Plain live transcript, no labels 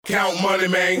count money,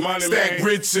 man. Stack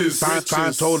riches. Try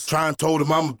and told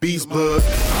him I'm a beast blood.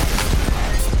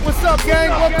 What's up, gang?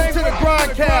 Welcome to the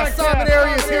Grindcast. Simon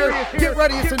Arias here. Get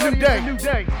ready, it's a new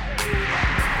day.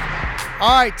 All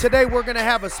right, today we're going to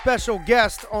have a special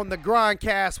guest on the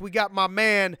Grindcast. We got my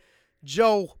man,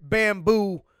 Joe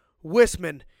Bamboo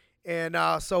Wissmann. And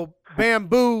so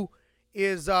Bamboo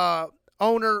is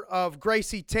owner of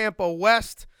Gracie Tampa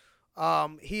West.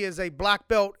 He is a black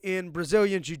belt in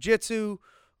Brazilian Jiu-Jitsu,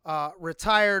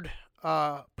 retired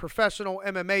professional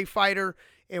MMA fighter,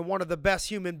 and one of the best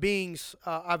human beings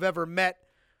I've ever met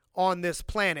on this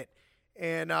planet.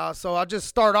 And so I'll just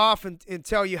start off and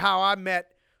tell you how I met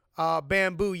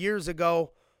Bamboo years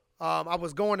ago. I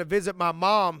was going to visit my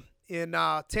mom in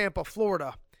Tampa,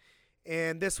 Florida.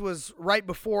 And this was right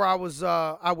before I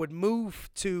would move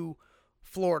to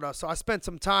Florida. So I spent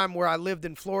some time where I lived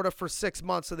in Florida for 6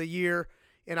 months of the year,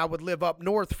 and I would live up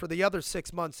north for the other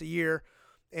 6 months a year.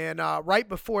 And right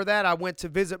before that, I went to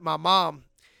visit my mom.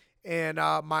 And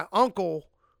my uncle,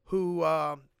 who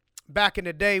back in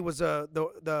the day was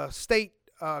the state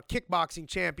kickboxing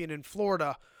champion in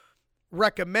Florida,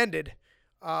 recommended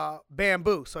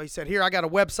Bamboo. So he said, here, I got a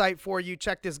website for you.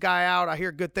 Check this guy out. I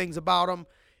hear good things about him.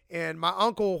 And my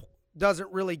uncle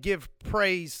doesn't really give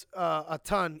praise a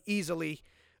ton easily,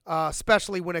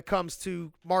 especially when it comes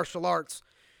to martial arts.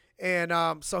 And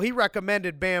so he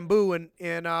recommended Bamboo,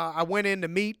 and I went in to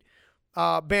meet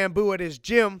Bamboo at his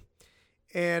gym,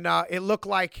 and it looked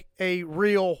like a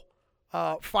real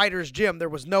fighter's gym. There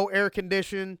was no air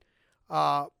condition.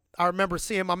 I remember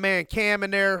seeing my man Cam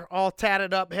in there, all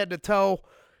tatted up head to toe,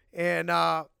 and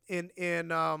I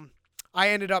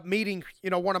ended up meeting,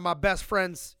 one of my best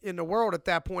friends in the world at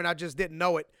that point. I just didn't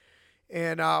know it.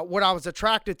 And what I was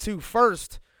attracted to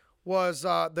first was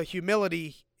the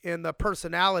humility and the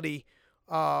personality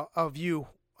of you,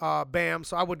 Bam.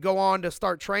 So I would go on to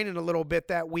start training a little bit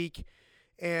that week.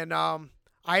 And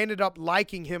I ended up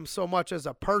liking him so much as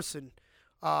a person.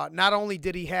 Not only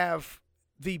did he have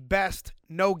the best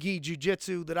no-gi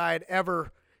jiu-jitsu that I had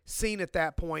ever seen at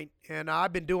that point, and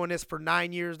I've been doing this for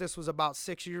 9 years. This was about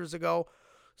 6 years ago,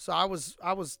 so I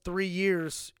was 3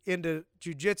 years into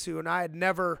jiu-jitsu, and I had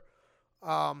never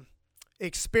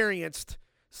experienced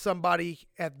somebody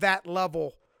at that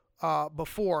level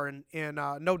before. And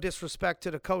no disrespect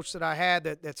to the coach that I had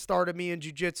that started me in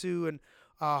jiu-jitsu, and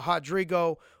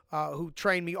Rodrigo, who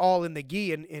trained me all in the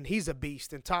gi, and he's a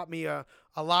beast and taught me a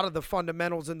lot of the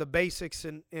fundamentals and the basics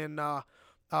and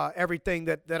everything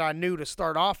that I knew to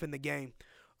start off in the game.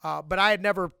 But I had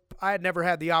never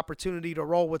had the opportunity to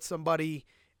roll with somebody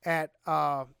at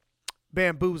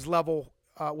Bamboo's level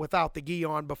without the gi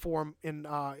on before in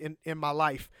my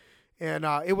life. And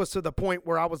it was to the point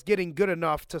where I was getting good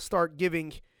enough to start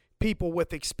giving people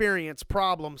with experience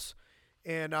problems.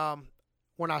 And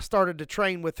when I started to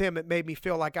train with him, it made me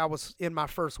feel like I was in my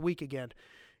first week again.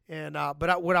 And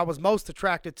what I was most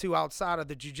attracted to outside of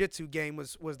the jiu-jitsu game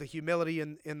was the humility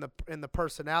and the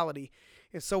personality.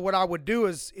 And so what I would do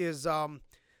is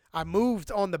I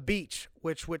moved on the beach,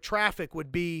 which with traffic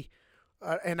would be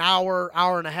an hour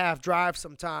and a half drive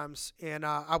sometimes. And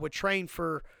I would train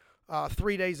for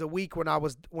 3 days a week when I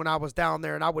was down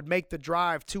there, and I would make the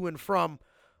drive to and from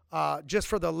just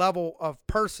for the level of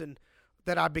person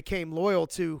that I became loyal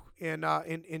to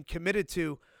and committed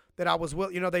to. That I was,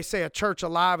 they say a church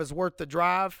alive is worth the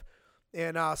drive.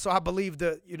 And so I believe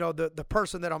that, the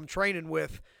person that I'm training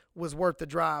with was worth the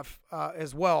drive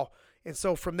as well. And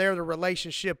so from there, the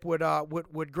relationship would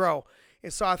grow.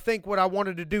 And so I think what I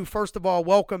wanted to do, first of all,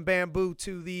 welcome Bamboo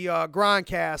to the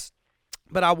Grindcast.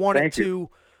 But I wanted to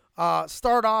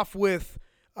start off with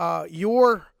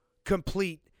your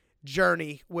complete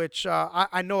journey, which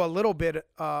I know a little bit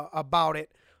about it.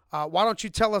 Why don't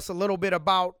you tell us a little bit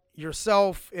about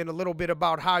yourself and a little bit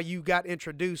about how you got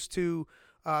introduced to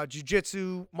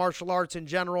jiu-jitsu, martial arts in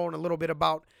general, and a little bit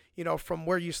about, from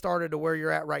where you started to where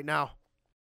you're at right now.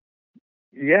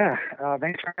 Yeah.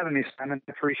 Thanks for having me, Simon.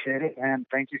 I appreciate it. And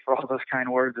thank you for all those kind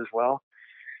words as well.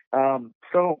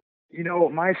 So,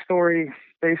 my story,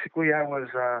 basically I was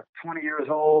 20 years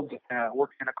old,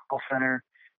 working in a call center,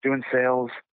 doing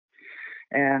sales.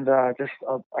 And just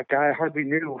a guy I hardly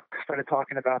knew started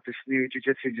talking about this new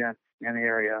jiu-jitsu gym in the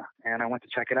area, and I went to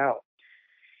check it out.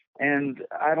 And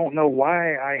I don't know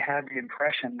why I had the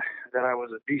impression that I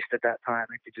was a beast at that time.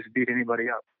 I could just beat anybody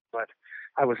up, but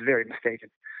I was very mistaken.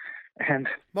 And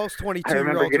most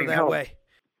 22-year-olds are that help. way.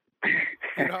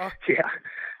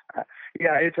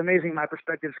 Yeah, it's amazing. My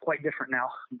perspective is quite different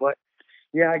now. But,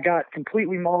 yeah, I got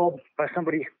completely mauled by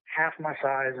somebody half my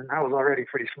size, and I was already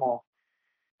pretty small.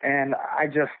 And I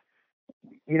just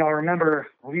I remember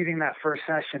leaving that first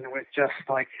session with just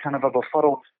like kind of a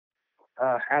befuddled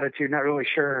attitude, not really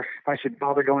sure if I should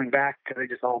bother going back because they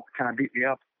just all kind of beat me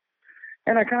up.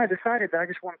 And I kind of decided that I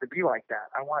just wanted to be like that.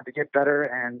 I wanted to get better,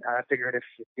 and I figured if,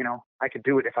 I could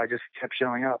do it if I just kept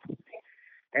showing up.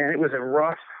 And it was a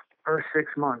rough first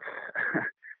 6 months.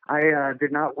 I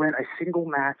did not win a single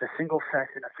match, a single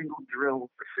session, a single drill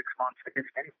for 6 months against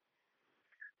anyone.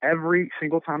 Every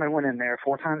single time I went in there,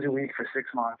 4 times a week for 6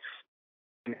 months,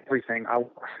 and everything, I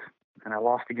lost. And I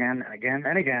lost again and again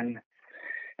and again.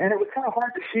 And it was kind of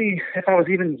hard to see if I was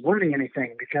even learning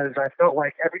anything because I felt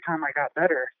like every time I got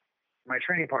better, my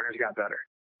training partners got better.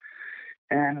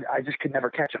 And I just could never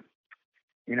catch them.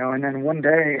 And then one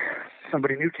day,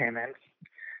 somebody new came in,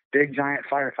 big, giant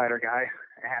firefighter guy,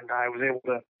 and I was able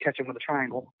to catch him with a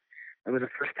triangle. It was the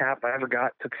first tap I ever got.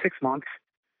 It took 6 months,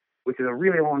 which is a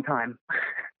really long time.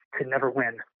 Could never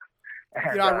win.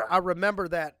 And, I remember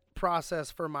that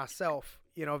process for myself,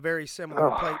 very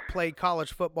similar. Played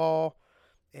college football,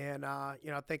 and,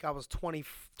 I think I was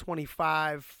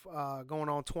 25, going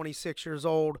on 26 years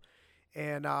old.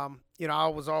 And, I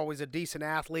was always a decent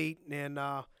athlete, and,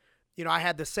 I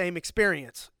had the same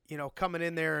experience, coming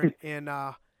in there and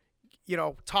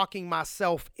talking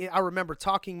myself. I remember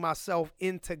talking myself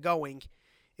into going.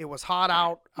 It was hot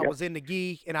out. I was in the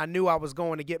gi, and I knew I was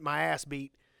going to get my ass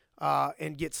beat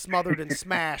and get smothered and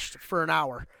smashed for an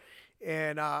hour.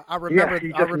 And I remember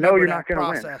that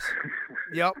process.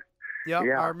 Yep. Yeah.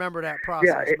 I remember that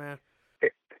process, man.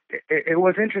 It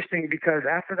was interesting because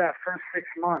after that first 6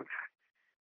 months,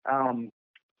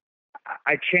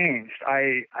 I changed.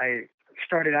 I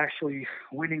started actually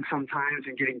winning sometimes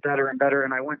and getting better and better.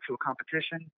 And I went to a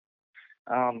competition.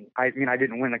 I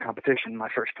didn't win the competition my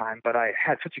first time, but I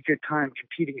had such a good time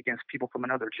competing against people from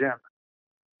another gym.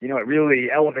 It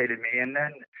really elevated me. And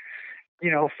then,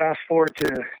 fast forward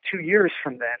to 2 years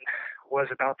from then was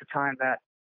about the time that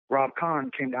Rob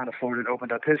Kahn came down to Florida and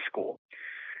opened up his school.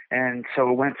 And so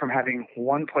it went from having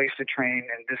one place to train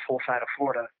in this whole side of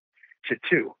Florida to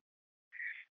 2.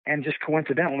 And just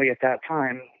coincidentally at that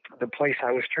time, the place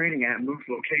I was training at moved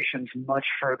locations much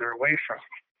further away from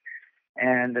me.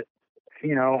 And,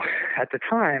 at the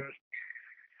time,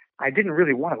 I didn't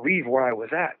really want to leave where I was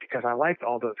at because I liked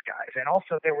all those guys. And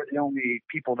also they were the only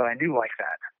people that I knew like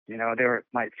that. They were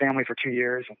my family for 2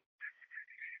 years. And,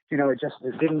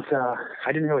 it didn't,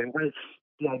 I didn't really like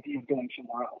the idea of going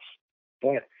somewhere else.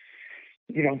 But,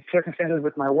 circumstances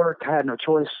with my work, I had no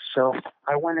choice. So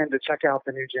I went in to check out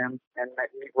the new gym and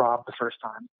meet Rob the first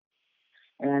time.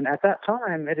 And at that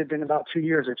time, it had been about 2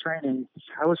 years of training.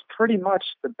 I was pretty much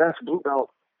the best blue belt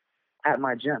at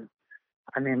my gym.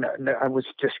 I mean, I was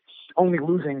just only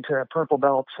losing to purple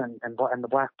belts and the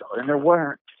black belt. And there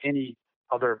weren't any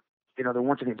other, there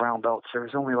weren't any brown belts. There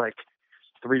was only like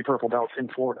 3 purple belts in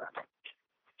Florida,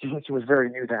 which was very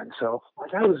new then. So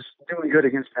I was doing good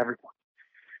against everyone.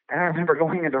 And I remember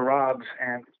going into Rob's,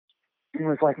 and it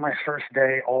was like my first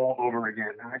day all over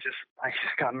again. I just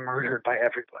got murdered by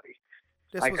everybody.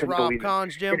 This was Rob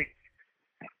Kahn's gym?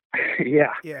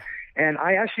 Yeah. Yeah. And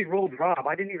I actually rolled Rob.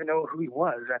 I didn't even know who he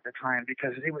was at the time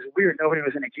because it was weird. Nobody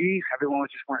was in a gi. Everyone was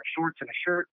just wearing shorts and a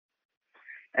shirt.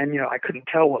 And, I couldn't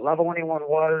tell what level anyone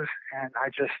was. And I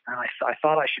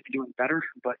thought I should be doing better,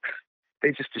 but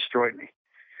they just destroyed me.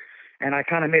 And I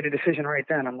kind of made a decision right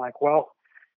then. I'm like, well,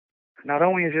 not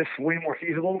only is this way more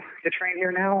feasible to train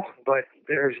here now, but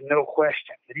there's no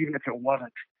question that even if it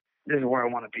wasn't, this is where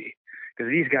I want to be. Because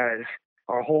these guys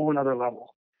are a whole another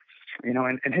level.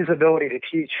 And his ability to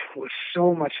teach was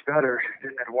so much better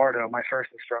than Eduardo, my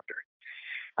first instructor.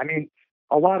 I mean,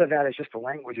 a lot of that is just a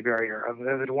language barrier.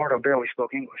 Eduardo barely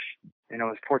spoke English,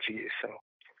 it's Portuguese. So,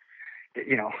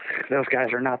 those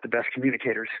guys are not the best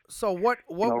communicators. So what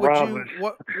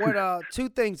two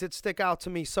things that stick out to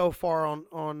me so far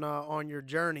on your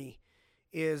journey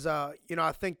is,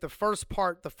 I think the first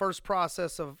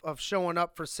process of showing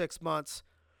up for 6 months,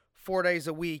 4 days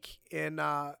a week, and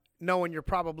knowing you're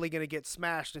probably going to get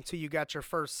smashed until you got your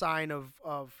first sign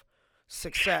of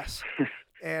success.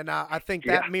 And I think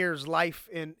that mirrors life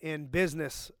in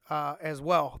business as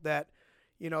well, that,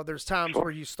 there's times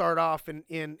where you start off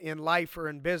in life or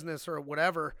in business or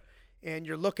whatever, and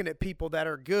you're looking at people that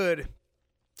are good.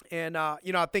 And,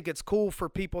 I think it's cool for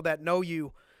people that know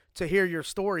you to hear your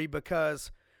story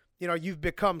because, you've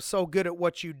become so good at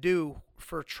what you do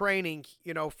for training,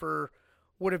 for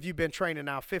what have you been training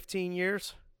now, 15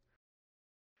 years?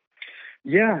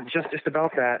 Yeah, just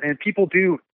about that. And people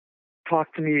do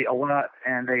talk to me a lot,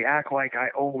 and they act like I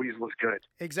always was good.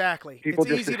 Exactly. People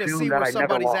it's easy to see where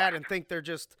somebody's at and think they're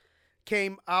just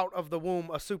came out of the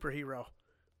womb a superhero.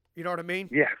 You know what I mean?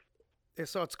 Yeah.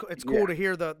 So it's cool to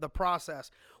hear the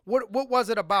process. What was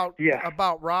it about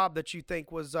Rob that you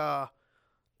think was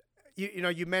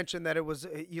you mentioned that it was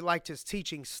you liked his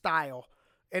teaching style.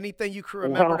 Anything you can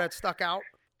remember that stuck out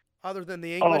other than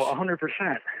the English? Oh,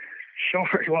 100%.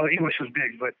 Sure. Well, English was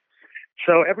big, but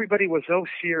so everybody was so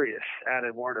serious at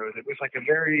Eduardo's. It was like a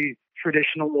very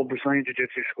traditional Brazilian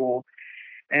Jiu-Jitsu school.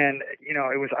 And,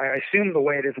 I assume the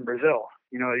way it is in Brazil.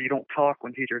 You don't talk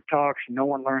when teacher talks. No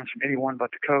one learns from anyone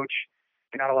but the coach.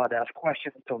 You're not allowed to ask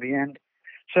questions until the end.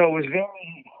 So it was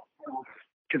very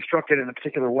constructed in a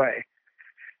particular way.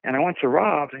 And I went to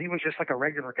Rob's, and he was just like a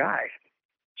regular guy,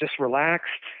 just relaxed.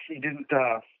 He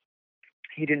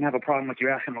didn't have a problem with you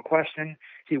asking him a question.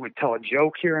 He would tell a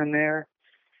joke here and there,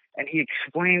 and he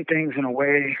explained things in a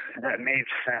way that made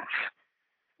sense.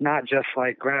 Not just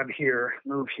like grab here,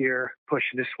 move here, push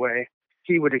this way.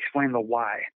 He would explain the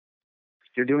why.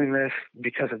 You're doing this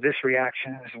because of this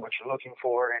reaction. This is what you're looking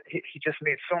for. And he just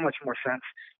made so much more sense.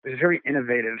 It was very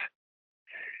innovative.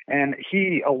 And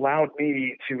he allowed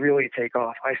me to really take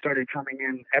off. I started coming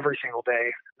in every single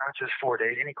day, not just 4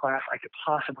 days. Any class I could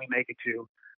possibly make it to,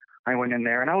 I went in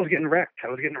there. And I was getting wrecked. I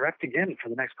was getting wrecked again for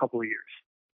the next couple of years.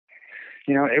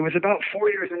 It was about 4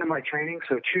 years into my training,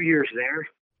 so 2 years there.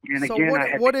 And so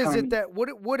again, what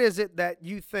is it that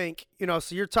you think,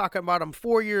 so you're talking about I'm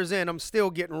 4 years in, I'm still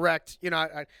getting wrecked.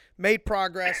 I made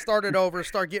progress, started over,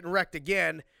 start getting wrecked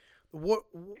again. What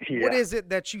is it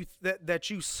that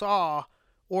you saw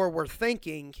or were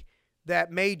thinking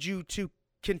that made you to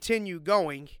continue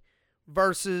going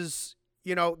versus,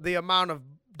 the amount of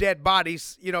dead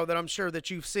bodies, that I'm sure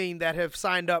that you've seen that have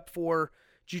signed up for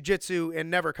jiu-jitsu and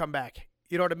never come back?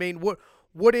 You know what I mean?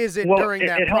 What is it during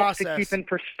that process? It helps to keep in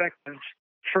perspective.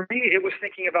 For me, it was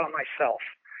thinking about myself.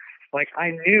 Like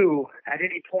I knew at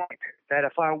any point that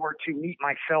if I were to meet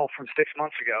myself from 6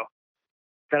 months ago,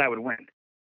 that I would win,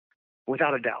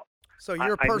 without a doubt. So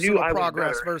your personal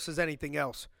progress versus anything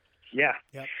else. Yeah.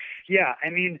 Yep. Yeah. I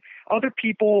mean, other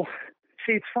people,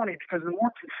 see, it's funny because the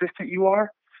more consistent you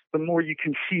are, the more you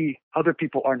can see other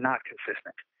people are not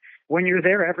consistent. When you're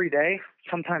there every day,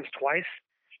 sometimes twice,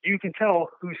 you can tell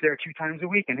who's there 2 times a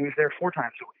week and who's there 4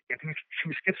 times a week and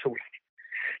who skips a week.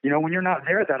 When you're not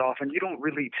there that often, you don't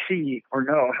really see or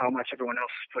know how much everyone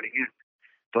else is putting in.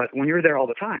 But when you're there all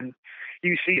the time,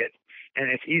 you see it,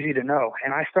 and it's easy to know.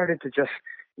 And I started to just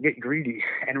get greedy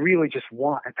and really just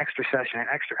want an extra session, an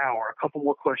extra hour, a couple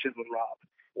more pushes with Rob,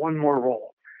 one more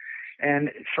roll. And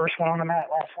first one on the mat,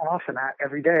 last one off the mat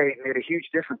every day made a huge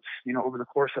difference. Over the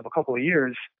course of a couple of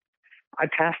years, I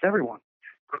passed everyone.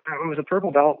 I was a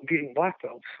purple belt beating black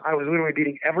belts. I was literally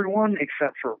beating everyone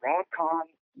except for Rob Kahn,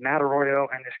 Matt Arroyo,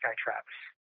 and this guy Travis.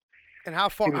 And how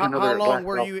long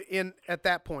were you in at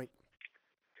that point?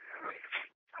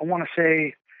 I want to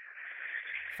say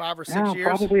 5 or 6 years?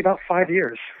 Probably about 5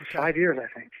 years. Okay. 5 years,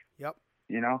 I think. Yep.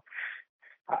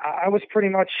 I was pretty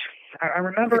much, I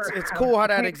remember. It's cool how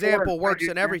that example works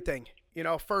in everything.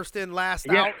 First in, last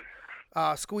out.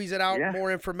 Squeeze it out,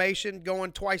 more information,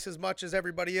 going twice as much as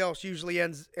everybody else usually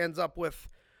ends up with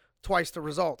twice the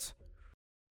results.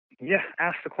 Yeah,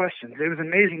 ask the questions. It was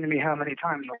amazing to me how many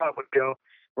times Rob would go,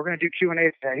 we're going to do Q&A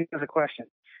today. He has a question.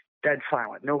 Dead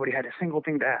silent. Nobody had a single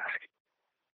thing to ask.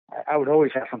 I would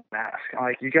always have something to ask. I'm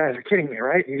like, you guys are kidding me,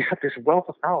 right? You got this wealth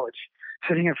of knowledge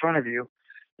sitting in front of you.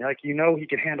 He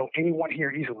could handle anyone here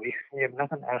easily. You have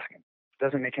nothing to ask him. It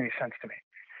doesn't make any sense to me.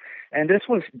 And this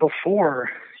was before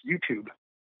YouTube.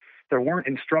 There weren't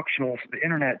instructionals. The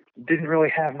internet didn't really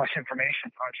have much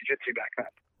information on jiu-jitsu back then.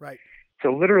 Right.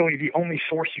 So literally the only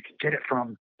source you could get it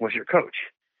from was your coach.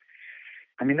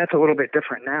 I mean, that's a little bit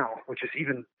different now, which is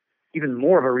even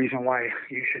more of a reason why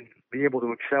you should be able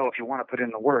to excel if you want to put in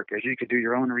the work, as you could do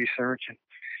your own research and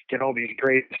get all these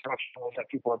great instructionals that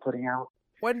people are putting out.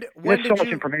 There's so much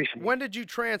information. When did you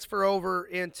transfer over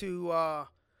into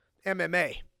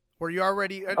MMA? Were you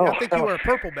already? I think you were a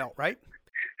purple belt, right?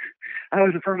 I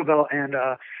was a purple belt, and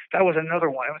that was another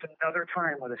one. It was another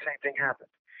time where the same thing happened.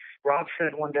 Rob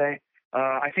said one day,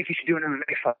 I think you should do an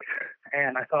MMA fight.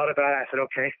 And I thought about it. I said,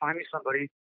 okay, find me somebody,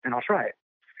 and I'll try it.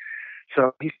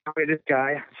 So he found me this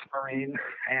guy, Marine,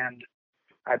 and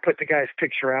I put the guy's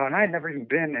picture out. And I had never even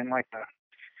been in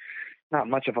not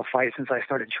much of a fight since I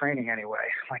started training anyway.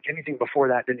 Like anything before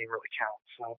that didn't even really count.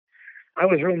 So I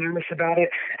was real nervous about it,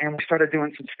 and we started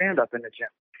doing some stand-up in the gym.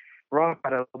 Rob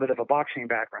had a little bit of a boxing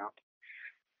background,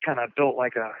 kind of built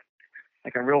like a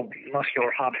real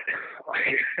muscular hobbit.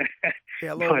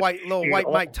 Yeah, little white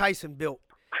Mike Tyson built.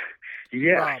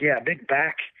 Yeah, Rob. Yeah, big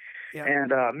back. Yeah.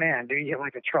 And man, dude, he hit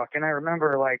like a truck. And I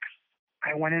remember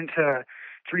I went into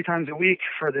 3 times a week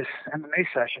for this MMA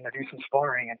session to do some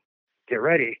sparring and get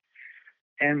ready.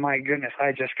 And my goodness,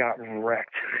 I just got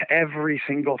wrecked every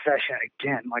single session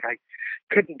again. Like I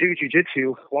couldn't do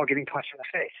jiu-jitsu while getting punched in the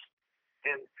face.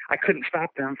 And I couldn't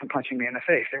stop them from punching me in the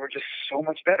face. They were just so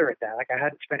much better at that. Like I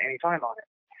hadn't spent any time on it.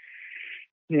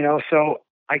 So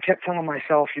I kept telling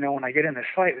myself, when I get in this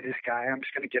fight with this guy, I'm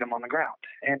just going to get him on the ground.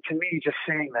 And to me, just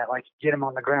saying that, like, get him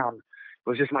on the ground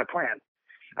was just my plan.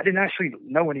 I didn't actually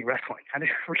know any wrestling. I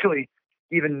didn't really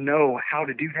even know how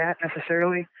to do that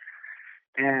necessarily.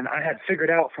 And I had figured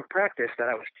out from practice that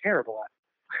I was terrible at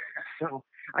it. So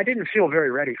I didn't feel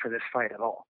very ready for this fight at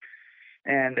all.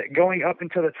 And going up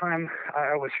until the time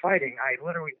I was fighting, I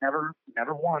literally never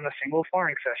won a single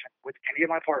sparring session with any of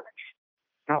my partners.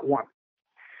 Not one.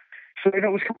 So, it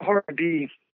was kind of hard to be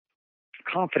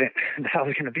confident that I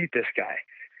was going to beat this guy.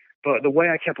 But the way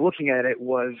I kept looking at it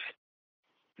was,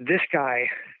 this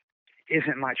guy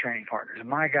isn't my training partners.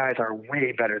 My guys are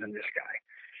way better than this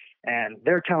guy. And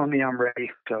they're telling me I'm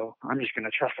ready, so I'm just going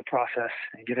to trust the process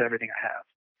and give it everything I have.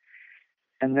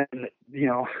 And then,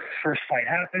 first fight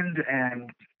happened, and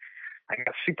I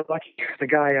got super lucky. The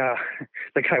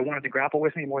guy wanted to grapple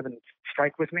with me more than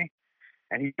strike with me.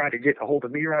 And he tried to get a hold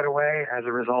of me right away. As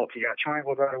a result, he got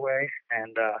triangled right away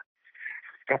and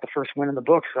got the first win in the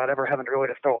books without ever having really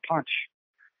to throw a punch.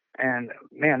 And,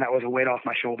 man, that was a weight off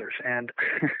my shoulders. And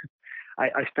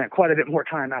I spent quite a bit more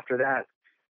time after that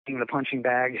in the punching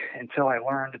bag until I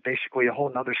learned basically a whole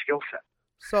nother skill set.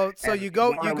 So you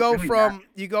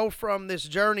go from this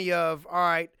journey of, all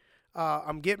right,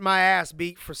 I'm getting my ass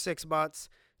beat for 6 months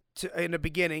in the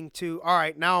beginning to, all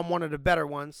right, now I'm one of the better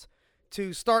ones,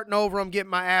 to starting over, I'm getting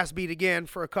my ass beat again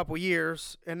for a couple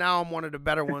years, and now I'm one of the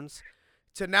better ones,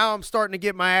 to now I'm starting to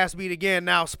get my ass beat again,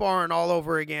 now sparring all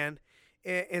over again.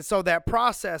 And so that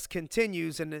process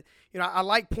continues. And, I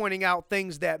like pointing out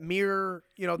things that mirror,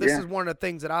 this is one of the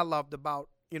things that I loved about,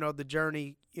 the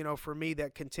journey, for me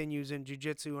that continues in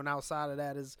jiu-jitsu, and outside of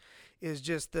that is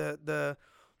just the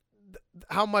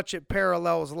how much it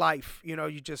parallels life.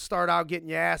 You just start out getting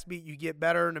your ass beat, you get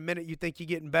better, and the minute you think you're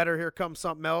getting better, here comes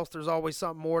something else. There's always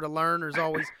something more to learn. There's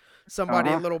always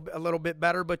somebody a little bit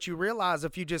better, but you realize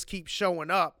if you just keep showing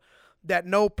up, that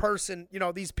no person,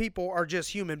 these people are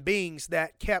just human beings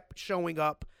that kept showing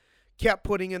up, kept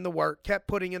putting in the work, kept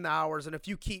putting in the hours. And if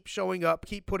you keep showing up,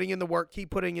 keep putting in the work, keep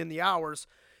putting in the hours,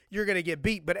 you're going to get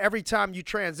beat. But every time you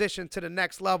transition to the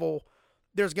next level,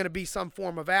 there's going to be some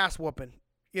form of ass whooping,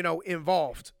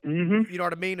 involved. Mm-hmm. You know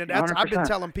what I mean? And that's, I've been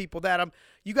telling people that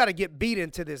you got to get beat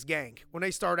into this gang. When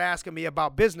they start asking me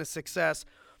about business success,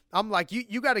 I'm like,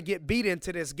 you got to get beat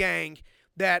into this gang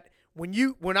that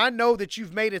when I know that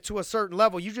you've made it to a certain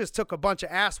level, you just took a bunch of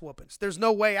ass whoopings. There's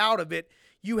no way out of it.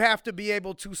 You have to be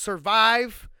able to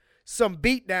survive some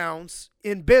beatdowns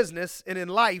in business and in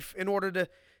life in order to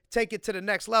take it to the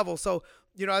next level. So,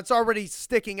 it's already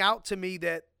sticking out to me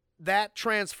that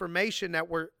transformation that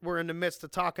we're in the midst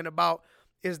of talking about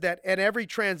is that at every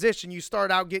transition, you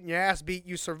start out getting your ass beat,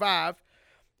 you survive,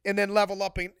 and then level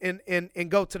up and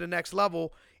go to the next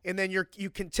level. And then you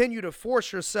continue to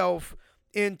force yourself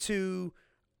into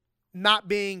not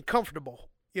being comfortable.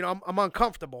 I'm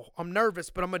uncomfortable. I'm nervous,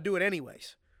 but I'm going to do it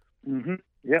anyways. Mm-hmm.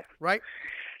 Yep. Right?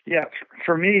 Yeah.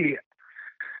 For me,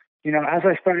 as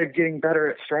I started getting better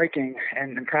at striking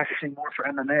and practicing more for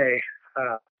MMA,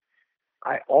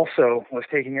 I also was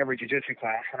taking every jiu-jitsu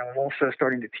class, and I was also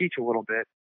starting to teach a little bit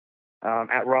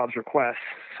at Rob's request.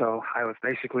 So I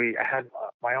had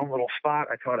my own little spot.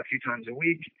 I taught a few times a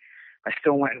week. I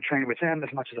still went and trained with him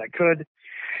as much as I could.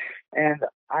 And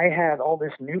I had all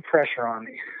this new pressure on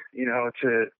me,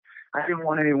 I didn't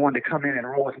want anyone to come in and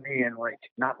roll with me and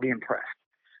not be impressed,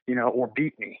 or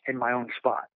beat me in my own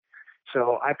spot.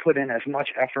 So I put in as much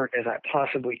effort as I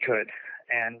possibly could.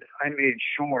 And I made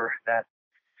sure that,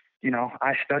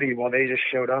 I studied while they just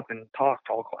showed up and talked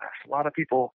all class. A lot of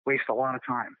people waste a lot of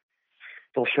time.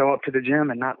 They'll show up to the gym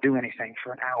and not do anything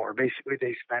for an hour. Basically,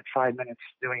 they spent 5 minutes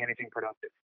doing anything productive.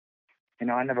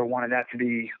 I never wanted that to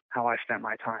be how I spent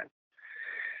my time.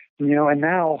 And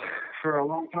now, for a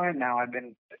long time now, I've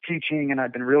been teaching and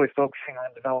I've been really focusing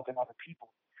on developing other people.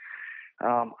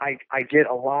 I get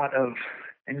a lot of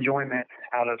enjoyment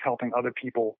out of helping other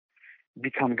people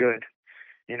become good,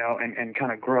 and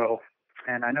kind of grow.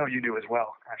 And I know you do as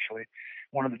well, actually.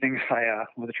 One of the things I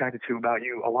was attracted to about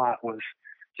you a lot was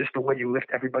just the way you lift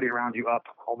everybody around you up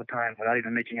all the time without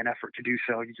even making an effort to do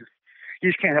so. You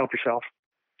just can't help yourself.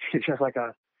 It's just like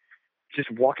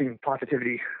just walking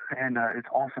positivity, and it's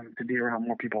awesome to be around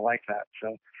more people like that.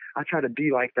 So I try to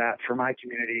be like that for my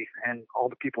community and all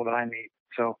the people that I meet.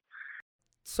 So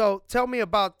tell me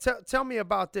about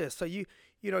this. So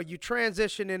you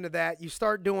transition into that. You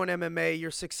start doing MMA.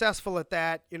 You're successful at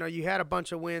that. You had a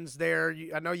bunch of wins there.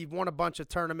 I know you've won a bunch of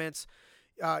tournaments.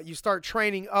 You start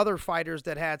training other fighters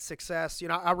that had success.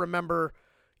 I remember,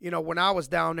 when I was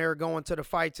down there going to the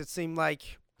fights, it seemed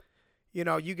like, you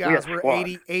guys were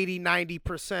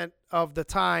 90% of the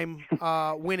time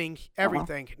winning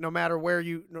everything, no matter where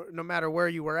you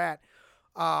were at.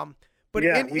 But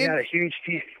yeah, we had a huge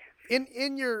piece.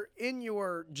 In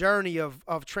your journey of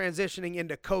transitioning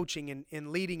into coaching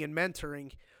and leading and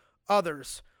mentoring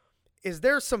others, is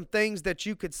there some things that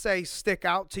you could say stick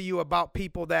out to you about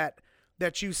people that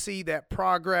you see that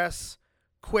progress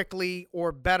quickly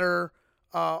or better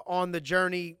on the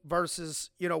journey versus,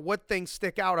 what things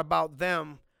stick out about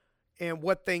them and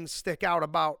what things stick out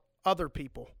about other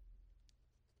people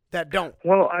that don't?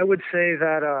 Well, I would say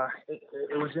that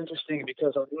it was interesting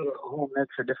because I knew a whole mix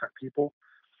of different people.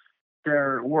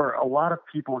 There were a lot of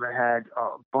people that had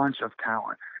a bunch of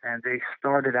talent, and they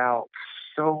started out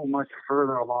so much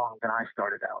further along than I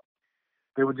started out.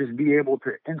 They would just be able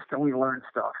to instantly learn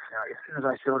stuff. As soon as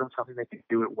I showed them something, they could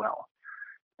do it well.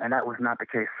 And that was not the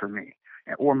case for me,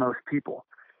 or most people.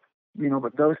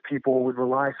 But those people would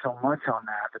rely so much on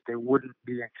that they wouldn't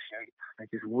be in shape. They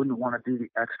just wouldn't want to do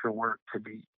the extra work to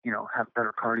be, have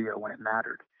better cardio when it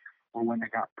mattered or when they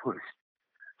got pushed.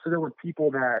 So there were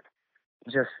people that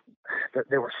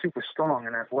they were super strong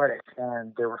and athletic,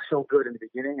 and they were so good in the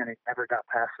beginning, and they never got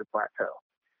past the plateau.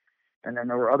 And then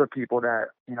there were other people that,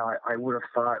 I would have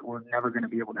thought were never going to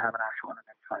be able to have an actual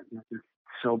MMA fight. They're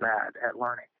so bad at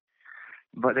learning.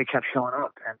 But they kept showing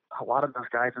up, and a lot of those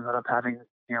guys ended up having,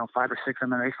 5 or 6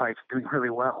 MMA fights, doing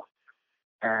really well.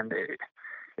 And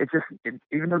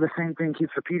even though the same thing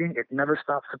keeps repeating, it never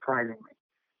stops surprising me.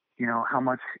 How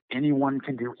much anyone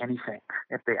can do anything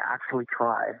if they actually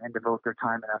try and devote their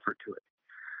time and effort to it.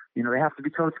 They have to be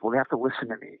coachable. They have to listen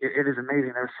to me. It is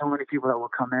amazing. There's so many people that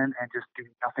will come in and just do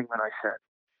nothing that I said.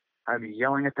 I'd be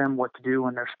yelling at them what to do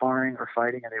when they're sparring or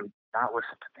fighting, and they would not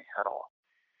listen to me at all.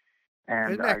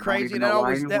 And isn't that crazy?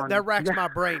 That racks my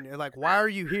brain. Like, why are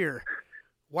you here?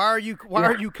 Why are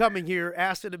you coming here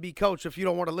asking to be coached if you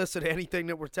don't want to listen to anything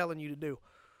that we're telling you to do?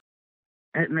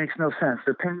 It makes no sense.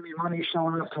 They're paying me money,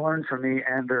 showing up to learn from me,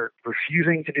 and they're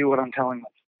refusing to do what I'm telling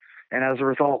them. And as a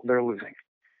result, they're losing.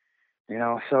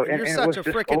 So you're such a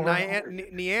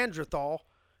freaking Neanderthal.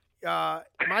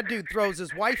 My dude throws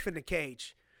his wife in the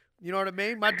cage. You know what I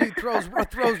mean? My dude throws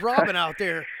Robin out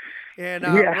there, and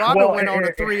Robin went on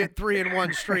a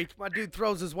 3-1 streak. My dude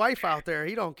throws his wife out there.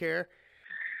 He don't care.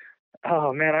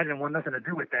 Oh man, I didn't want nothing to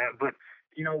do with that. But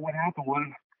what happened was,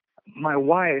 my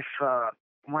wife,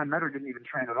 when I met her, didn't even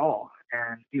train at all.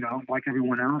 And like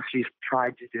everyone else, she's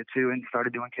tried jiu-jitsu and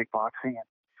started doing kickboxing and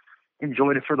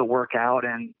enjoyed it for the workout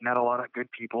and met a lot of good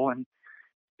people. And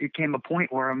it came a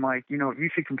point where I'm like, you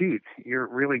should compete. You're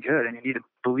really good, and you need to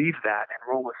believe that and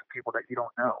roll with people that you don't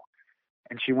know.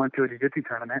 And she went to a jiu-jitsu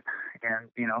tournament and,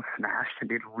 smashed and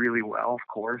did really well, of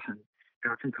course, and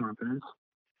got some confidence.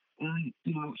 And,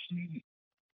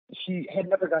 she had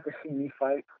never got to see me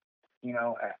fight, and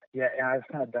I was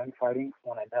kind of done fighting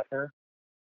when I met her.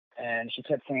 And she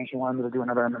kept saying she wanted me to do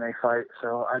another MMA fight.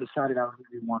 So I decided I was going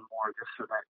to do one more just so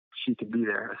that she could be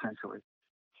there, essentially.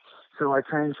 So I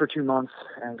trained for 2 months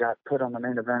and got put on the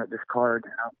main event at this card.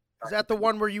 Is that the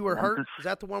one where you were hurt? Is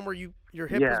that the one where your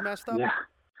hip was messed up? Yeah.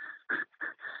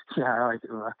 Yeah, I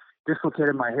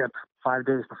dislocated my hip 5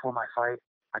 days before my fight.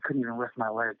 I couldn't even lift my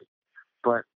leg.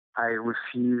 But I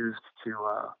refused to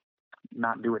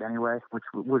not do it anyway, which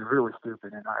was really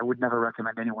stupid. And I would never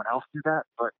recommend anyone else do that.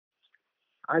 But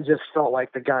I just felt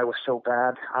like the guy was so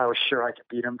bad. I was sure I could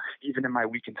beat him, even in my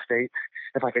weakened state,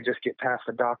 if I could just get past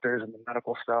the doctors and the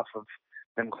medical stuff of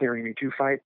them clearing me to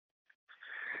fight.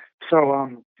 So, I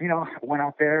went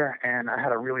out there and I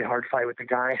had a really hard fight with the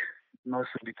guy,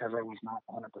 mostly because I was not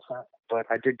 100%. But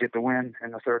I did get the win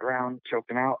in the 3rd round, choked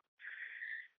him out.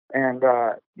 And,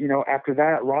 after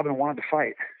that, Robin wanted to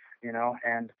fight,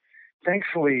 and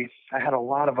thankfully I had a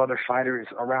lot of other fighters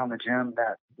around the gym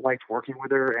that liked working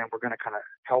with her and were going to kind of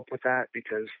help with that,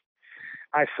 because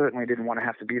I certainly didn't want to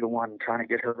have to be the one trying to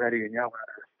get her ready and yell at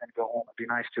her and go home and be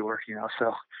nice to her,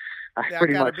 so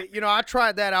I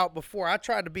tried that out before. I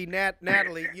tried to be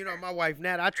Natalie, my wife,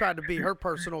 Nat, I tried to be her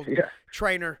personal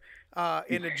trainer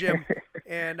in the gym.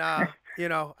 And,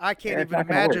 I can't even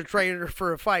imagine training her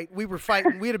for a fight. We were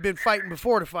fighting. We'd have been fighting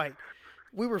before the fight.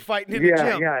 We were fighting in the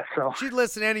gym. Yeah, so she'd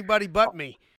listen to anybody but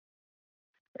me.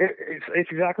 It's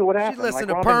exactly what happened. She'd listen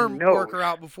to Perm work her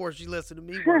out before she listened to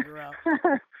me work her out.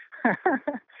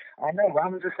 I know.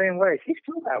 Robin's the same way. She's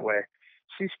still that way.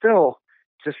 She's still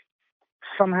just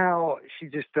somehow she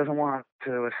just doesn't want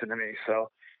to listen to me. So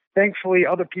thankfully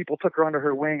other people took her under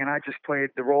her wing, and I just played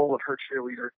the role of her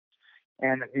cheerleader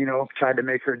and, tried to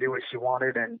make her do what she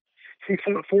wanted. And she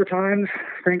fought 4 times.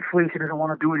 Thankfully, she doesn't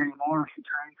want to do it anymore. She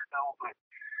trains still, but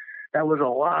that was a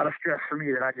lot of stress for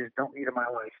me that I just don't need in my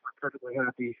life. I'm perfectly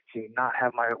happy to not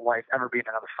have my wife ever be in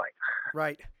another fight.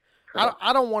 Right. So,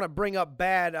 I don't want to bring up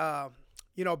bad,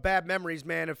 bad memories,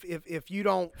 man. If you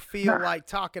don't feel like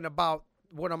talking about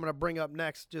what I'm going to bring up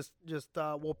next, just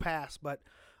we'll pass. But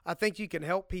I think you can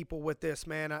help people with this,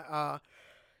 man.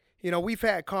 We've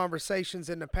had conversations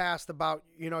in the past about,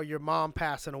 your mom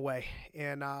passing away.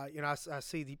 And, I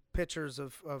see the pictures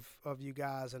of you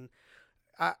guys. And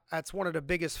that's one of the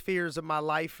biggest fears of my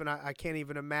life. And I can't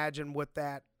even imagine what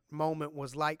that moment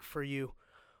was like for you.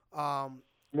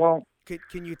 Well,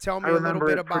 can you tell me a little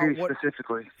bit about what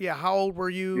specifically? Yeah, how old were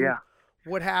you? Yeah.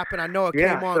 What happened? I know it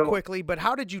came on quickly, but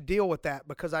how did you deal with that?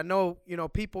 Because I know,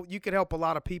 people, you could help a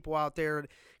lot of people out there,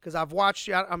 because I've watched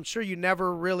you. I'm sure you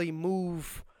never really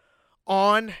move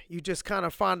on. You just kind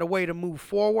of find a way to move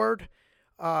forward.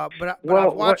 But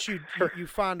I've watched you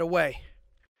find a way.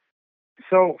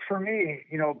 So for me,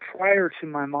 prior to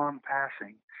my mom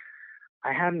passing,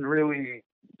 I hadn't really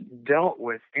dealt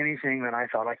with anything that I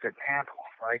thought I could handle.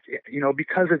 Like,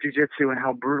 because of jiu-jitsu and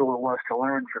how brutal it was to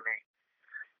learn for me,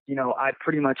 I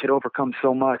pretty much had overcome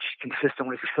so much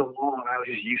consistently for so long. I was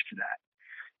just used to that.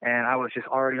 And I was just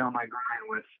already on my grind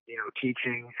with,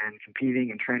 teaching and competing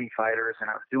and training fighters, and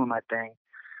I was doing my thing.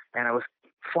 And I was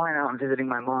flying out and visiting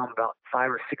my mom about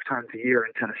 5 or 6 times a year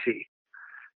in Tennessee.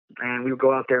 And we would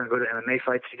go out there and go to MMA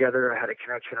fights together. I had a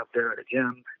connection up there at a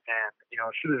gym, and,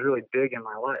 she was really big in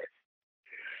my life.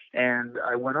 And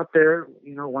I went up there,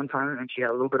 one time, and she had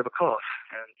a little bit of a cough.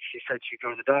 And she said she'd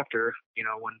go to the doctor,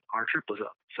 when our trip was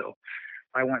up. So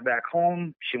I went back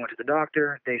home. She went to the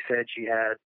doctor. They said she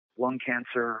had lung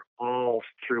cancer all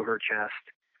through her chest,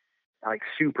 like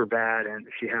super bad, and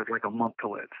she had like a month to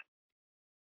live.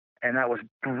 And that was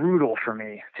brutal for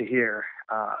me to hear,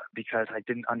 because I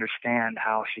didn't understand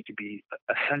how she could be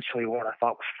essentially what I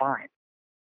thought was fine.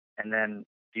 And then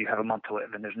you have a month to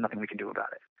live, and there's nothing we can do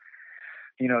about it.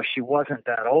 She wasn't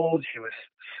that old. She was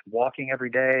walking every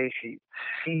day. She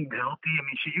seemed healthy. I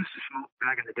mean, she used to smoke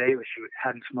back in the day, but she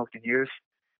hadn't smoked in years.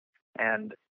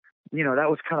 And, that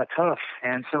was kind of tough.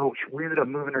 And so we ended up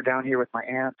moving her down here with my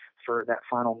aunt for that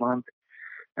final month.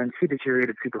 And she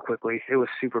deteriorated super quickly. It was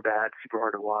super bad, super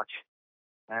hard to watch.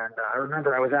 And I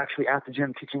remember I was actually at the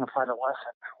gym teaching a fighter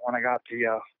lesson when I got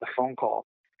the phone call,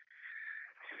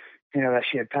 that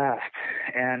she had passed.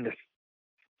 And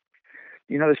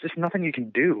there's just nothing you can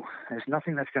do. There's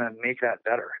nothing that's going to make that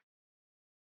better.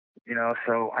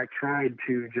 So I tried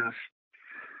to just,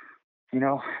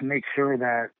 make sure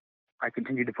that I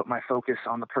continued to put my focus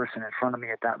on the person in front of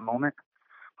me at that moment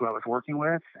who I was working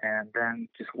with, and then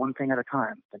just one thing at a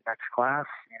time. The next class,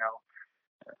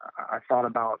 I thought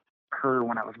about her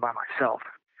when I was by myself.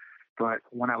 But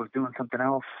when I was doing something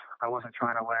else, I wasn't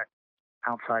trying to let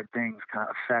outside things kind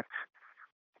of affect.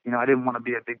 I didn't want to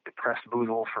be a big depressed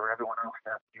boozle for everyone else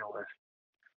to have to deal with.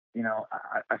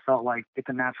 I felt like it's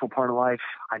a natural part of life.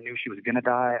 I knew she was going to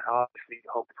die. I obviously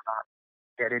hope it's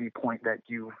not at any point that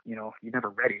you're never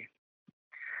ready.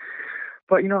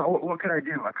 But, what could I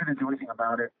do? I couldn't do anything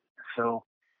about it. So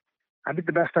I did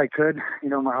the best I could.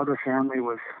 My other family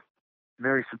was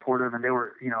very supportive, and they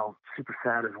were, super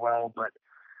sad as well. But,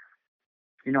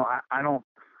 I don't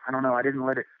know. I didn't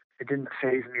let it. It didn't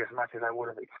faze me as much as I would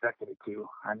have expected it to.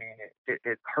 I mean,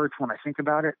 it hurts when I think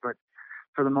about it, but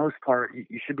for the most part,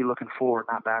 you should be looking forward,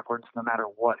 not backwards, no matter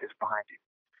what is behind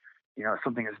you.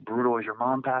 Something as brutal as your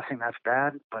mom passing, that's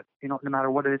bad, but, no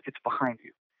matter what it is, it's behind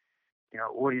you.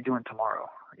 What are you doing tomorrow?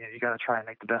 You got to try and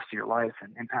make the best of your life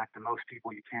and impact the most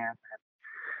people you can.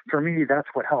 And for me, that's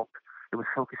what helped. It was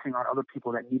focusing on other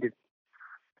people that needed.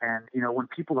 And, when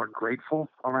people are grateful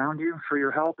around you for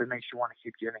your help, it makes you want to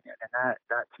keep giving it. And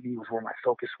that to me was where my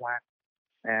focus went.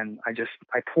 And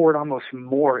I poured almost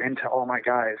more into all my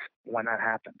guys when that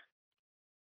happened.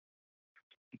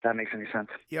 If that makes any sense.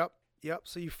 Yep.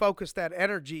 So you focus that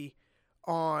energy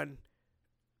on,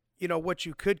 what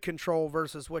you could control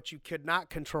versus what you could not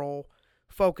control.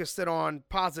 Focused it on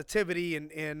positivity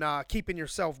and keeping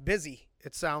yourself busy,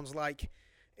 it sounds like.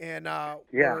 And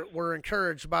we're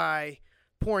encouraged by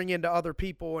pouring into other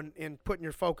people and putting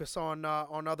your focus on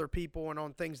other people and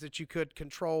on things that you could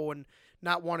control, and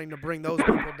not wanting to bring those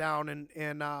people down,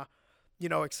 and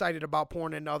excited about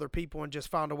pouring into other people, and just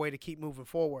found a way to keep moving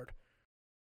forward.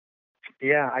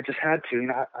 Yeah, I just had to.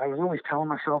 I was always telling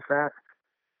myself that,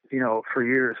 for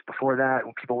years before that,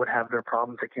 when people would have their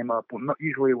problems that came up.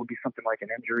 Usually it would be something like an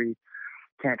injury,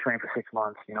 can't train for 6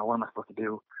 months. What am I supposed to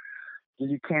do?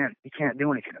 you can't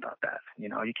do anything about that. You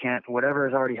know, you can't. Whatever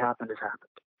has already happened has happened.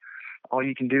 All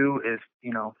you can do is,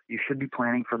 you know, you should be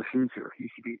planning for the future. You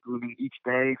should be living each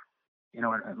day, you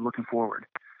know, and looking forward.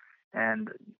 And,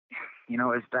 you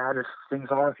know, as bad as things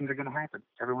are going to happen.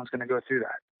 Everyone's going to go through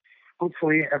that.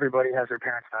 Hopefully everybody has their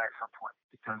parents die at some point,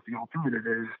 because the alternative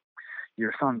is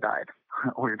your son died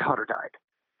or your daughter died.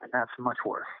 And that's much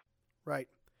worse. Right.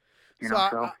 You know,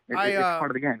 so it's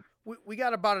part of the game. We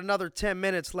got about another 10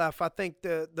 minutes left. I think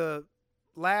the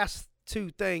last two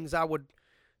things I would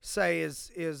say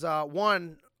is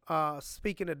one,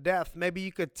 speaking of death, maybe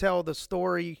you could tell the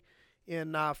story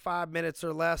in 5 minutes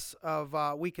or less of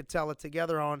we could tell it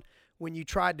together on when you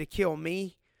tried to kill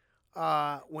me.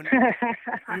 When you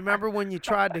remember when you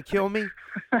tried to kill me,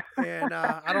 and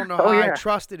I don't know how I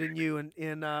trusted in you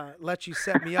and let you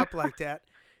set me up like that.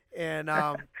 And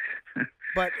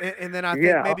but then I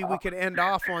think maybe we could end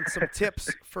off on some tips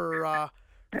for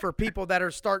people that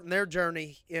are starting their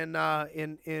journey in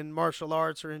martial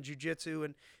arts or in jiu-jitsu,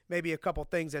 and maybe a couple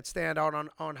things that stand out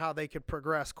on how they could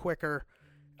progress quicker.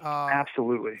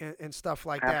 Absolutely. And stuff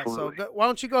like Absolutely. that. So why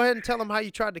don't you go ahead and tell them how you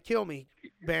tried to kill me,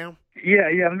 Bam? Yeah.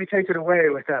 Let me take it away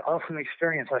with that awesome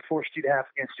experience I forced you to have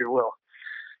against your will.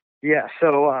 Yeah.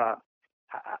 So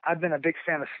I've been a big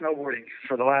fan of snowboarding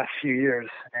for the last few years,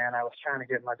 and I was trying to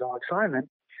get my dog Simon,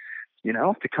 you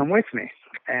know, to come with me.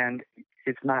 And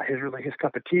it's not his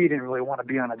cup of tea. He didn't really want to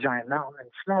be on a giant mountain in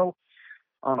snow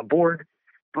on a board,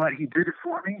 but he did it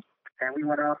for me. And we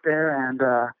went out there, and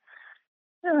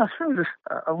so just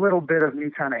a little bit of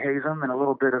me trying to haze him and a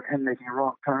little bit of him making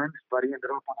wrong turns, but he ended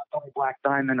up on a double black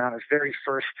diamond on his very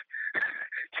first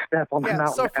step on the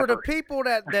mountain. So for ever. the people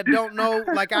that don't know,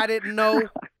 like I didn't know,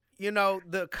 you know,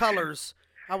 the colors,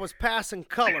 I was passing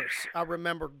colors. I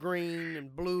remember green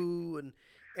and blue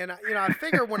and I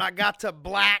figure when I got to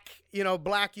black, you know,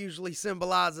 black usually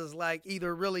symbolizes like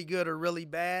either really good or really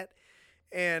bad.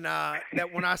 And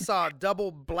that when I saw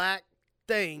double black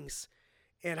things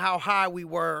and how high we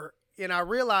were, and I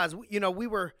realized, you know, we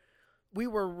were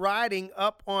riding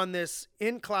up on this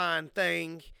incline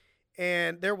thing,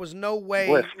 and there was no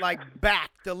way like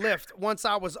back to lift. Once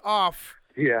I was off,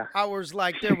 I was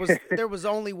like, there was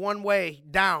only one way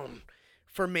down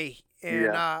for me.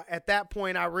 And at that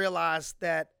point I realized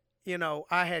that, you know,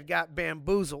 I had got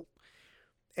bamboozled.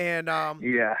 And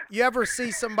you ever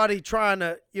see somebody trying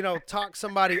to, you know, talk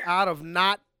somebody out of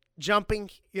not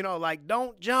jumping, you know, like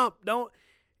don't jump,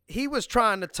 he was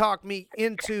trying to talk me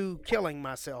into killing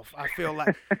myself. I feel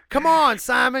like, come on,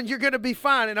 Simon, you're going to be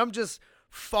fine. And I'm just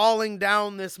falling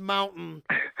down this mountain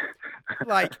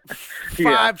like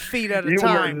 5 feet at a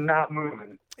time. You were not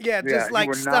moving. Yeah, just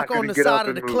like stuck on the side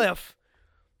of the cliff.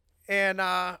 And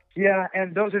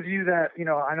and those of you that, you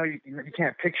know, I know you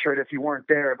can't picture it if you weren't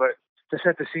there, but to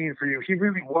set the scene for you, he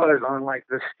really was on like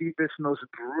the steepest, most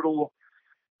brutal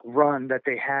run that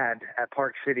they had at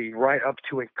Park City, right up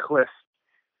to a cliff,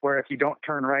 where if you don't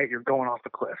turn right, you're going off the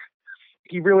cliff.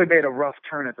 He really made a rough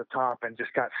turn at the top and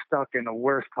just got stuck in the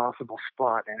worst possible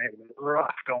spot, and it was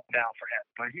rough going down for him.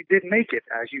 But he did make it,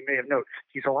 as you may have noticed.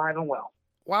 He's alive and well.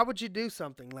 Why would you do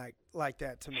something like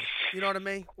that to me? You know what I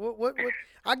mean? What?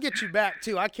 I'll get you back,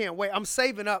 too. I can't wait. I'm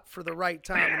saving up for the right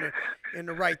time and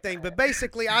the right thing. But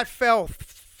basically, I fell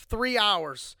 3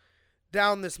 hours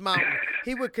down this mountain.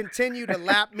 He would continue to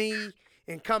lap me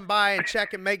and come by and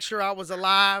check and make sure I was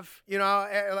alive, you know,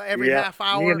 every half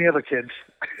hour. Me and the other kids.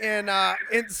 And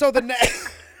so the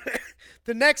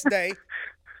next day,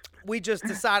 we just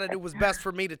decided it was best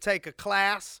for me to take a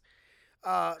class.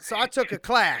 So I took a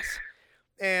class.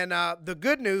 And the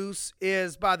good news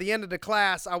is by the end of the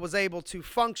class, I was able to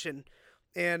function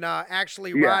and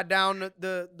actually ride down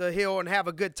the hill and have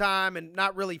a good time and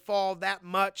not really fall that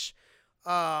much.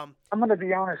 I'm going to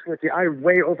be honest with you. I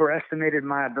way overestimated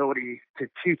my ability to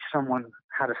teach someone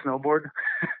how to snowboard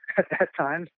at that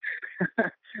time.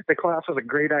 The class was a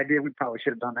great idea. We probably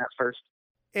should have done that first.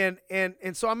 And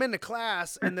so I'm in the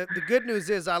class, and the good news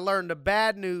is I learned. The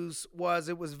bad news was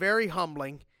it was very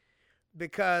humbling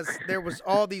because there was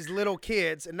all these little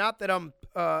kids, and not that I'm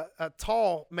a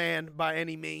tall man by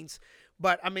any means,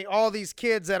 but I mean all these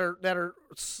kids that are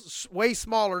way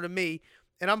smaller than me.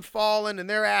 And I'm falling, and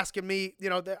they're asking me, you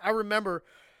know, I remember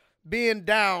being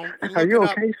down and looking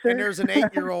okay, up, sir? and there's an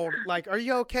 8-year-old like, are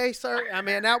you okay, sir? I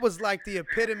mean, that was like the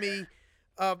epitome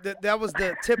of that was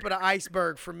the tip of the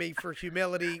iceberg for me for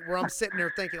humility, where I'm sitting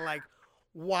there thinking like,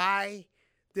 why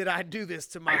did I do this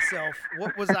to myself?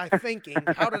 What was I thinking?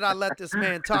 How did I let this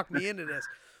man talk me into this?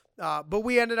 But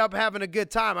we ended up having a good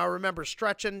time. I remember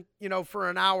stretching, you know, for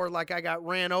an hour like I got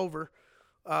ran over.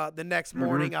 the next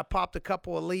morning. I popped a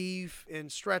couple of leave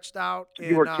and stretched out. And,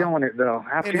 you were killing it, though.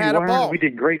 After and you had a learned, ball. we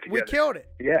did great together. We killed it.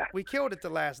 Yeah. We killed it the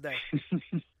last day.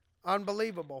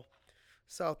 Unbelievable.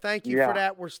 So thank you Yeah. for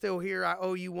that. We're still here. I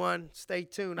owe you one. Stay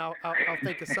tuned. I'll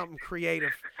think of something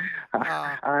creative.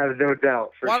 I have no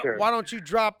doubt, for sure. Why don't you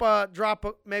drop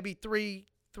maybe three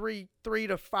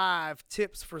to five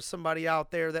tips for somebody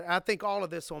out there that I think all of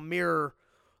this will mirror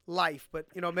life, but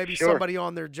maybe Sure. somebody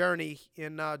on their journey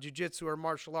in jiu-jitsu or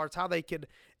martial arts, how they could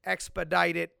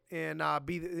expedite it and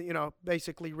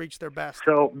basically reach their best.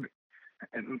 So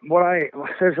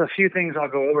there's a few things I'll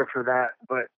go over for that,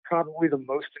 but probably the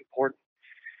most important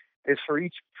is for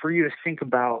you to think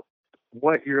about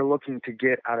what you're looking to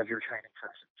get out of your training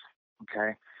sessions.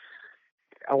 Okay.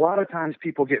 A lot of times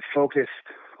people get focused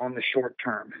on the short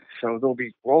term. So they'll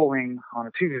be rolling on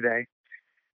a Tuesday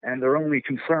and their only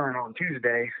concern on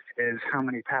Tuesday is how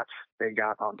many taps they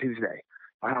got on Tuesday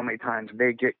or how many times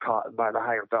they get caught by the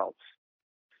higher belts.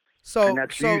 So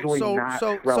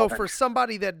for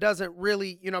somebody that doesn't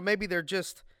really, maybe they're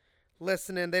just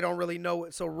listening, they don't really know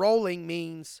it. So rolling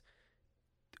means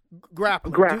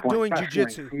grappling, doing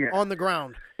jiu-jitsu on the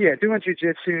ground. Yeah, doing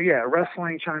jiu-jitsu,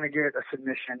 wrestling, trying to get a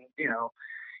submission,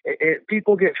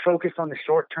 people get focused on the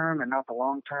short term and not the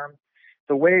long term.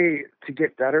 The way to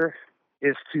get better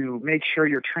is to make sure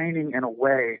you're training in a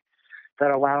way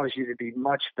that allows you to be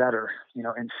much better,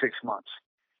 in 6 months,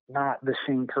 not the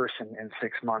same person in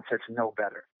 6 months that's no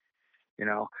better,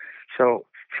 So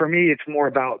for me, it's more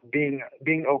about being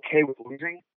okay with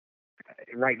losing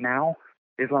right now,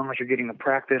 as long as you're getting the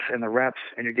practice and the reps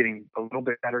and you're getting a little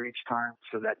bit better each time,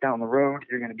 so that down the road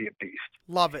you're going to be a beast.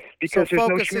 Love it. Because so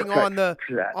focusing no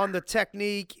on the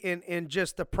technique and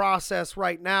just the process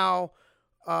right now,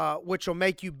 which will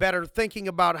make you better, thinking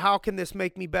about how can this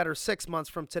make me better 6 months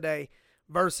from today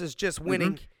versus just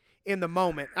winning in the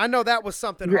moment. I know that was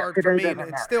something hard for me, and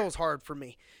it still is hard for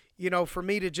me. For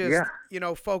me to just,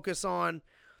 focus on,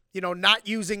 not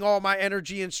using all my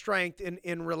energy and strength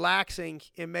in relaxing,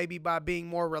 and maybe by being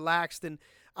more relaxed, and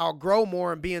I'll grow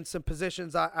more and be in some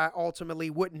positions I ultimately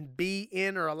wouldn't be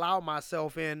in or allow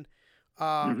myself in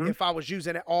if I was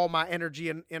using all my energy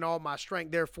and all my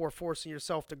strength, therefore forcing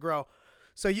yourself to grow.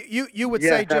 So you would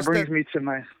say just that brings me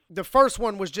to the first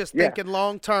one was just thinking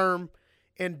long term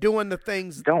and doing the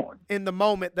things in the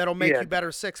moment that'll make you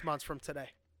better 6 months from today.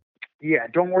 Yeah,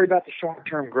 don't worry about the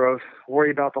short-term growth.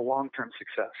 Worry about the long-term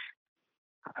success.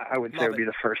 I would say would be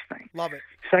the first thing. Love it.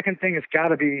 Second thing, it's got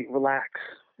to be relaxed.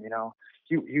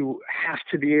 You have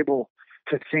to be able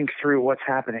to think through what's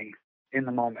happening in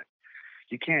the moment.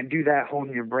 You can't do that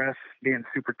holding your breath, being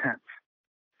super tense.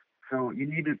 So you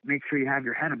need to make sure you have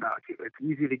your head about you. It's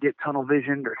easy to get tunnel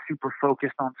visioned or super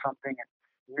focused on something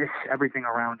and miss everything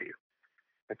around you.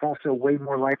 It's also way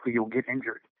more likely you'll get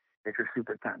injured if you're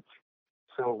super tense.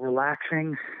 So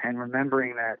relaxing and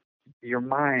remembering that your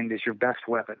mind is your best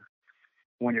weapon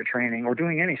when you're training or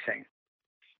doing anything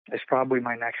is probably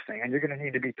my next thing. And you're going to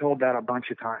need to be told that a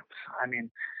bunch of times. I mean,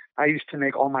 I used to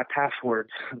make all my passwords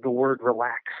the word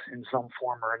relax in some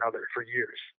form or another for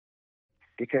years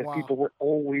because people were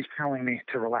always telling me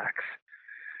to relax.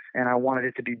 And I wanted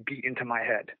it to be beat into my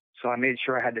head. So I made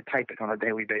sure I had to type it on a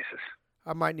daily basis.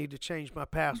 I might need to change my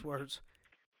passwords.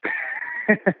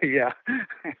 Yeah.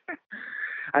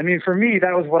 I mean, for me,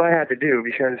 that was what I had to do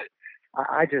because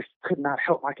I just could not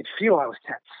help. I could feel I was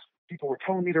tense. People were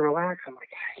telling me to relax. I'm like,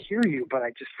 I hear you, but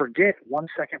I just forget 1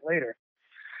 second later.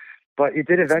 But it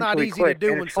did eventually It's not easy click. to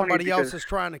do when somebody else is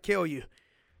trying to kill you.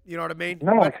 You know what I mean?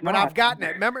 No, but I've gotten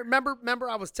it. Remember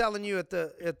I was telling you at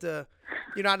the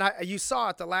you saw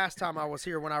it the last time I was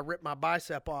here when I ripped my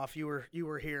bicep off. You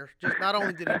were here. Just not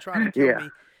only did he try to kill me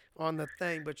on the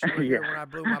thing, but you were here when I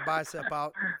blew my bicep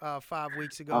out 5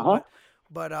 weeks ago.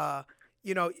 But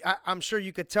I'm sure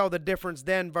you could tell the difference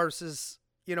then versus,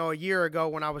 a year ago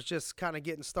when I was just kind of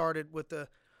getting started with the,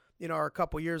 or a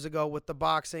couple years ago with the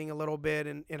boxing a little bit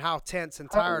and how tense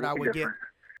and tired I would get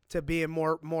to being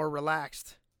more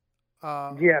relaxed.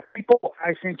 People,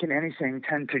 I think in anything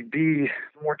tend to be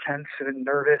more tense and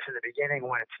nervous in the beginning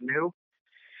when it's new.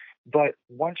 But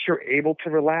once you're able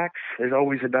to relax, there's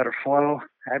always a better flow.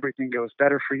 Everything goes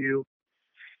better for you,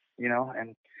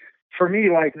 and for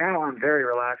me, like now, I'm very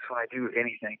relaxed when I do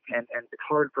anything, and it's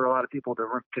hard for a lot of people to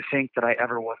think that I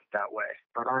ever wasn't that way.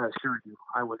 But I assure you,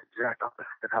 I was exact opposite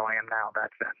of how I am now back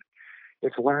then.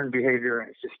 It's learned behavior, and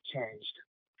it's just changed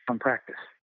from practice.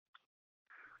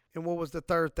 And what was the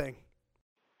third thing?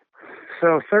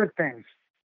 So third thing,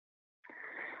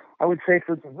 I would say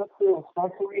for jiu-jitsu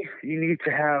especially, you need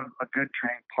to have a good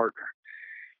trained partner.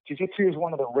 Jiu-jitsu is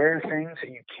one of the rare things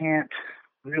that you can't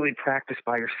really practice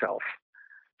by yourself.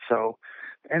 So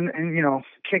And you know,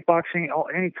 kickboxing,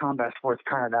 any combat sport's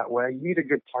kind of that way. You need a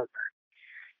good partner.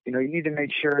 You know, you need to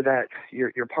make sure that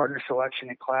your partner selection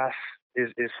in class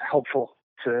is helpful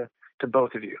to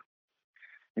both of you.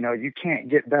 You know, you can't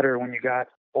get better when you got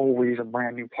always a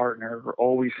brand new partner or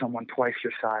always someone twice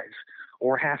your size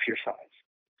or half your size.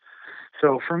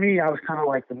 So for me, I was kind of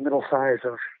like the middle size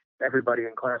of everybody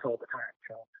in class all the time.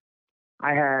 So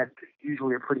I had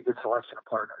usually a pretty good selection of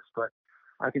partners, but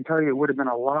I can tell you it would have been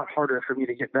a lot harder for me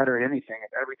to get better at anything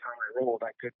if every time I rolled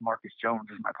I picked Marcus Jones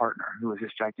as my partner, who was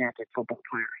this gigantic football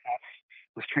player that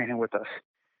was training with us.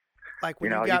 Like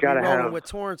when you got me rolling with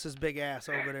Torrance's big ass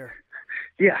over there.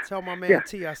 Yeah. Tell my man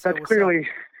T I said that's what's clearly,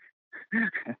 up.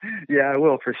 Yeah, I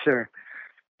will for sure.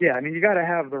 Yeah, I mean, you got to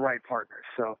have the right partners.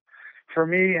 So for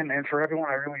me and for everyone,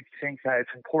 I really think that it's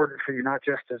important for you not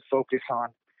just to focus on,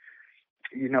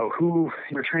 you know, who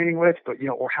you're training with, but, you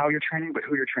know, or how you're training, but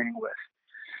who you're training with.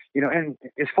 You know, and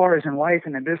as far as in life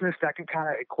and in business, that can kind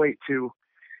of equate to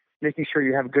making sure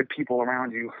you have good people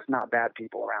around you, not bad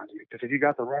people around you. Because if you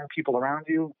got the wrong people around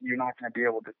you, you're not going to be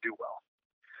able to do well.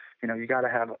 You know, you got to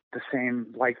have the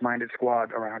same like-minded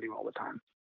squad around you all the time.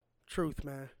 Truth,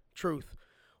 man. Truth.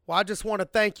 Well, I just want to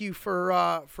thank you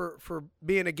for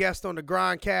being a guest on the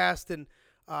Grindcast, and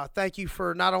thank you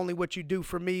for not only what you do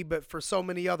for me, but for so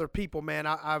many other people, man.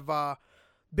 I've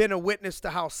been a witness to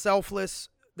how selfless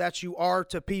that you are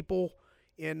to people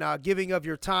in giving of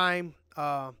your time,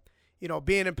 you know,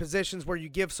 being in positions where you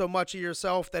give so much of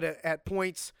yourself that at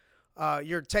points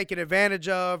you're taken advantage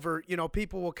of, or, you know,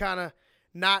 people will kind of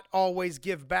not always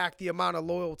give back the amount of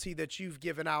loyalty that you've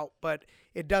given out, but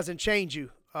it doesn't change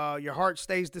you. Your heart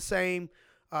stays the same.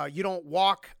 You don't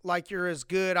walk like you're as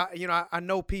good. I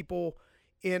know people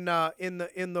in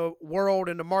the world,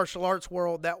 in the martial arts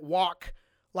world, that walk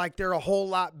like they're a whole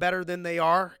lot better than they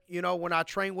are. You know, when I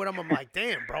train with them, I'm like,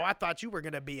 damn, bro, I thought you were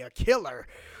going to be a killer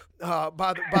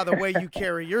by the way you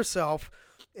carry yourself.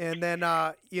 And then,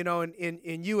 you know,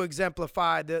 and you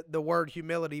exemplify the word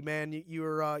humility, man.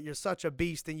 You're such a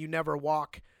beast, and you never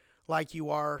walk like you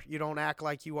are. You don't act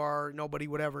like you are. Nobody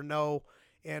would ever know.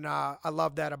 And I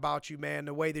love that about you, man,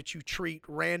 the way that you treat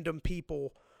random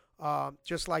people,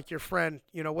 just like your friend.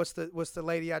 You know, what's the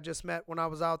lady I just met when I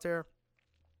was out there?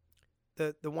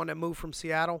 The one that moved from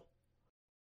Seattle?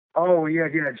 Oh, yeah,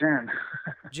 Jen.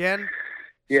 Jen?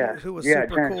 Yeah. Who was yeah,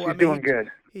 super Jen, cool. she's doing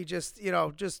good. He just, you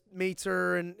know, just meets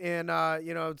her and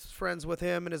you know, is friends with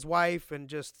him and his wife, and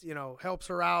just, you know, helps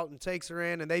her out and takes her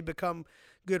in, and they become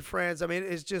good friends. I mean,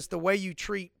 it's just the way you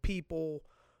treat people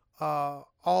all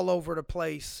over the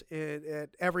place at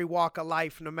every walk of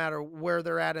life, no matter where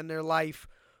they're at in their life,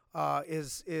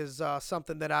 is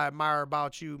something that I admire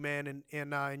about you, man,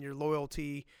 and your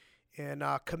loyalty and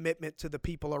commitment to the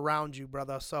people around you,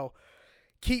 brother. So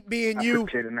keep being you.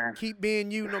 Appreciate it, man. Keep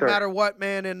being you, no Sure. matter what,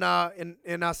 man. And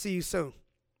I'll see you soon.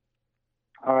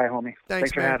 All right, homie.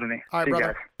 Thanks for man. having me. All right, See you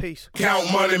brother. guys. Peace.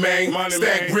 Count money, man.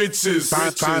 Stack riches.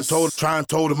 Trying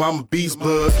told him I'm a beast,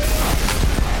 blood.